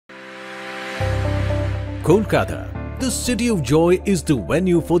Kolkata, the city of joy, is the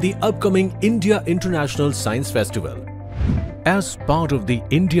venue for the upcoming India International Science Festival. As part of the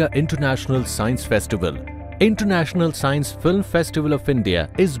India International Science Festival, International Science Film Festival of India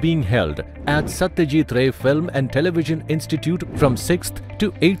is being held at Satyajit Ray Film and Television Institute from 6th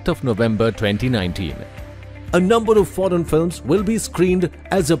to 8th of November 2019. A number of foreign films will be screened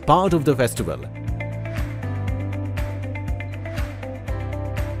as a part of the festival.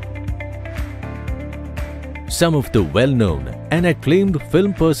 Some of the well-known and acclaimed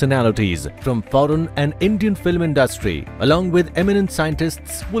film personalities from foreign and Indian film industry, along with eminent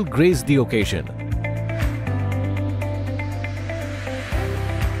scientists, will grace the occasion.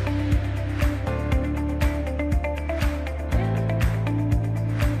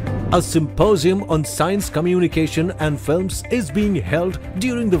 A symposium on science communication and films is being held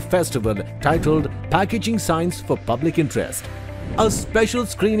during the festival titled Packaging Science for Public Interest. A special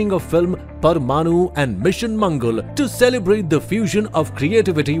screening of film Parmanu and Mission Mangal to celebrate the fusion of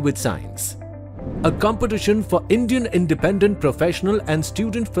creativity with science. A competition for Indian independent professional and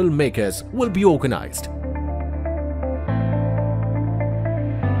student filmmakers will be organized.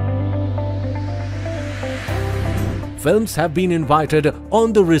 Films have been invited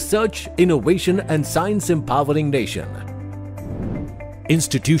on the Research, Innovation and Science Empowering Nation.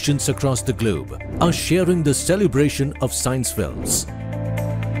 Institutions across the globe are sharing the celebration of science films.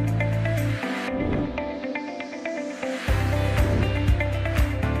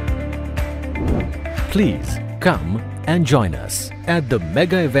 Please come and join us at the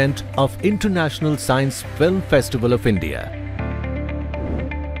mega event of International Science Film Festival of India.